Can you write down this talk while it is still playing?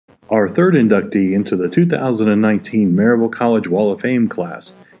Our third inductee into the 2019 Maryville College Wall of Fame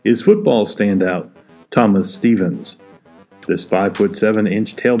class is football standout Thomas Stevens. This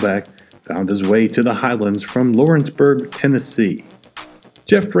 5'7" tailback found his way to the Highlands from Lawrenceburg, Tennessee.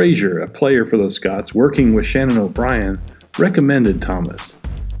 Jeff Frazier, a player for the Scots working with Shannon O'Brien, recommended Thomas.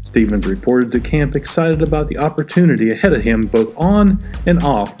 Stevens reported to camp excited about the opportunity ahead of him both on and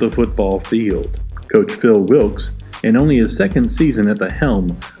off the football field. Coach Phil Wilkes, in only his second season at the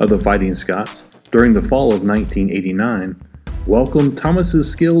helm of the Fighting Scots during the fall of 1989, welcomed Thomas's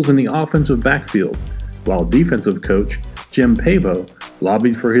skills in the offensive backfield, while defensive coach Jim Pavo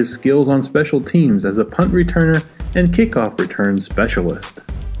lobbied for his skills on special teams as a punt returner and kickoff return specialist.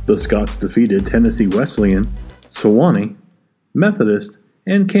 The Scots defeated Tennessee Wesleyan, Sewanee, Methodist,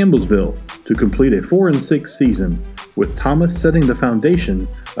 and Campbellsville to complete a 4-6 season, with Thomas setting the foundation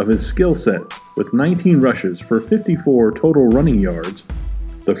of his skill set with 19 rushes for 54 total running yards.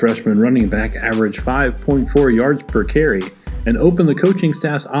 The freshman running back averaged 5.4 yards per carry and opened the coaching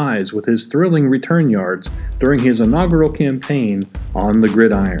staff's eyes with his thrilling return yards during his inaugural campaign on the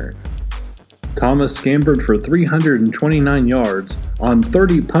gridiron. Thomas scampered for 329 yards on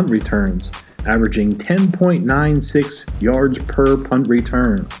 30 punt returns, averaging 10.96 yards per punt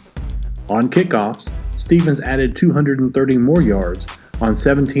return. On kickoffs, Stevens added 230 more yards on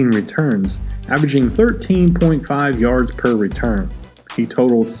 17 returns, averaging 13.5 yards per return. He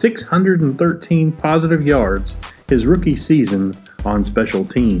totaled 613 positive yards his rookie season on special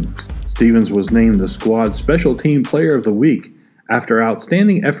teams. Stevens was named the squad's Special Team Player of the Week after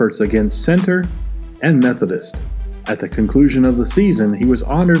outstanding efforts against Center and Methodist. At the conclusion of the season, he was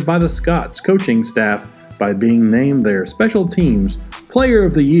honored by the Scots coaching staff by being named their Special Teams Player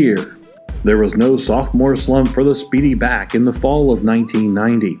of the Year. There was no sophomore slump for the speedy back in the fall of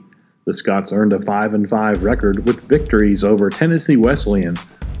 1990. The Scots earned a 5-5 record with victories over Tennessee Wesleyan,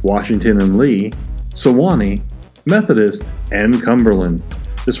 Washington and Lee, Sewanee, Methodist, and Cumberland.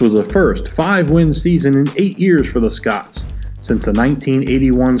 This was the first 5-win season in 8 years for the Scots, since the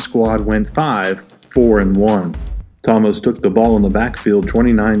 1981 squad went 5-4-1. Thomas took the ball in the backfield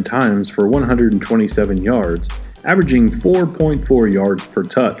 29 times for 127 yards, averaging 4.4 yards per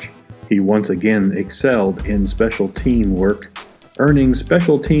touch. He once again excelled in special team work, earning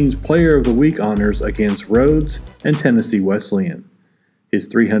Special Teams Player of the Week honors against Rhodes and Tennessee Wesleyan. His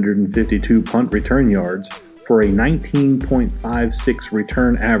 352 punt return yards for a 19.56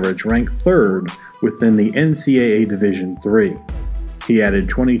 return average ranked third within the NCAA Division III. He added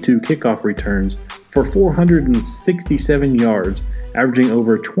 22 kickoff returns for 467 yards, averaging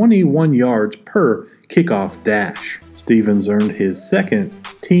over 21 yards per kickoff dash. Stevens earned his second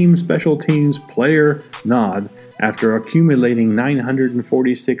Team Special Teams Player nod after accumulating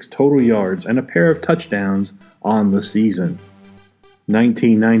 946 total yards and a pair of touchdowns on the season.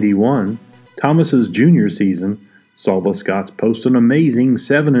 1991, Thomas's junior season, saw the Scots post an amazing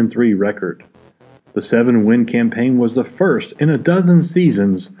 7-3 record. The 7-win campaign was the first in a dozen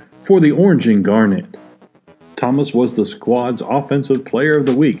seasons for the Orange and Garnet. Thomas was the squad's Offensive Player of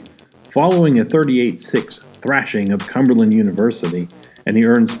the Week, following a 38-6 thrashing of Cumberland University, and he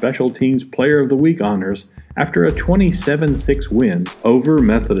earned Special Teams Player of the Week honors after a 27-6 win over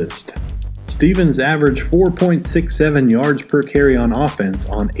Methodist. Stevens averaged 4.67 yards per carry on offense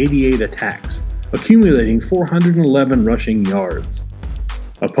on 88 attacks, accumulating 411 rushing yards.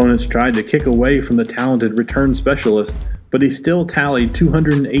 Opponents tried to kick away from the talented return specialist, but he still tallied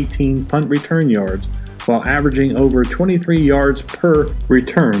 218 punt return yards while averaging over 23 yards per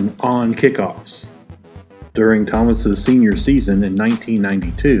return on kickoffs. During Thomas's senior season in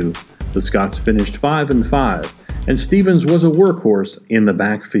 1992, the Scots finished 5-5, and Stevens was a workhorse in the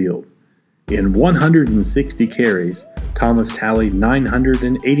backfield. In 160 carries, Thomas tallied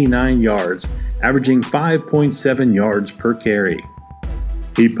 989 yards, averaging 5.7 yards per carry.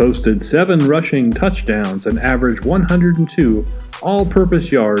 He posted 7 rushing touchdowns and averaged 102 all-purpose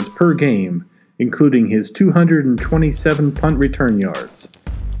yards per game, including his 227 punt return yards.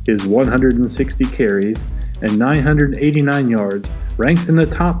 His 160 carries and 989 yards ranks in the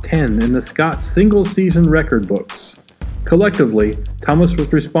top 10 in the Scots single-season record books. Collectively, Thomas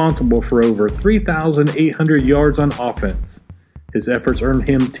was responsible for over 3,800 yards on offense. His efforts earned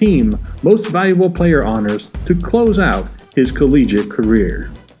him Team Most Valuable Player honors to close out his collegiate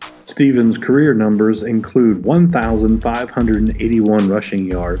career. Stevens' career numbers include 1,581 rushing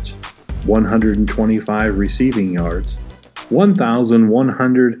yards, 125 receiving yards,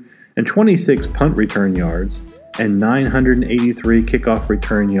 1,126 punt return yards, and 983 kickoff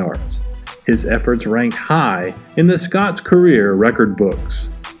return yards. His efforts ranked high in the Scots' career record books.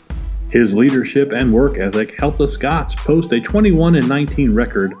 His leadership and work ethic helped the Scots post a 21-19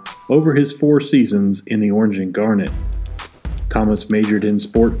 record over his 4 seasons in the Orange and Garnet. Thomas majored in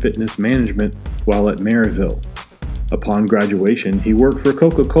sport fitness management while at Maryville. Upon graduation, he worked for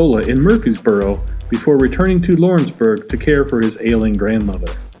Coca-Cola in Murfreesboro before returning to Lawrenceburg to care for his ailing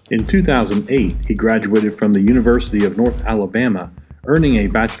grandmother. In 2008, he graduated from the University of North Alabama, earning a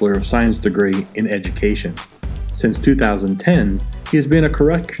Bachelor of Science degree in education. Since 2010, he has been a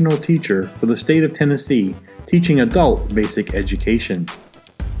correctional teacher for the state of Tennessee, teaching adult basic education.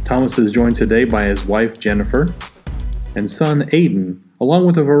 Thomas is joined today by his wife Jennifer and son Aiden, along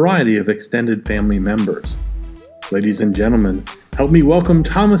with a variety of extended family members. Ladies and gentlemen, help me welcome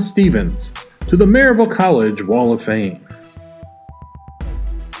Thomas Stevens to the Maryville College Wall of Fame.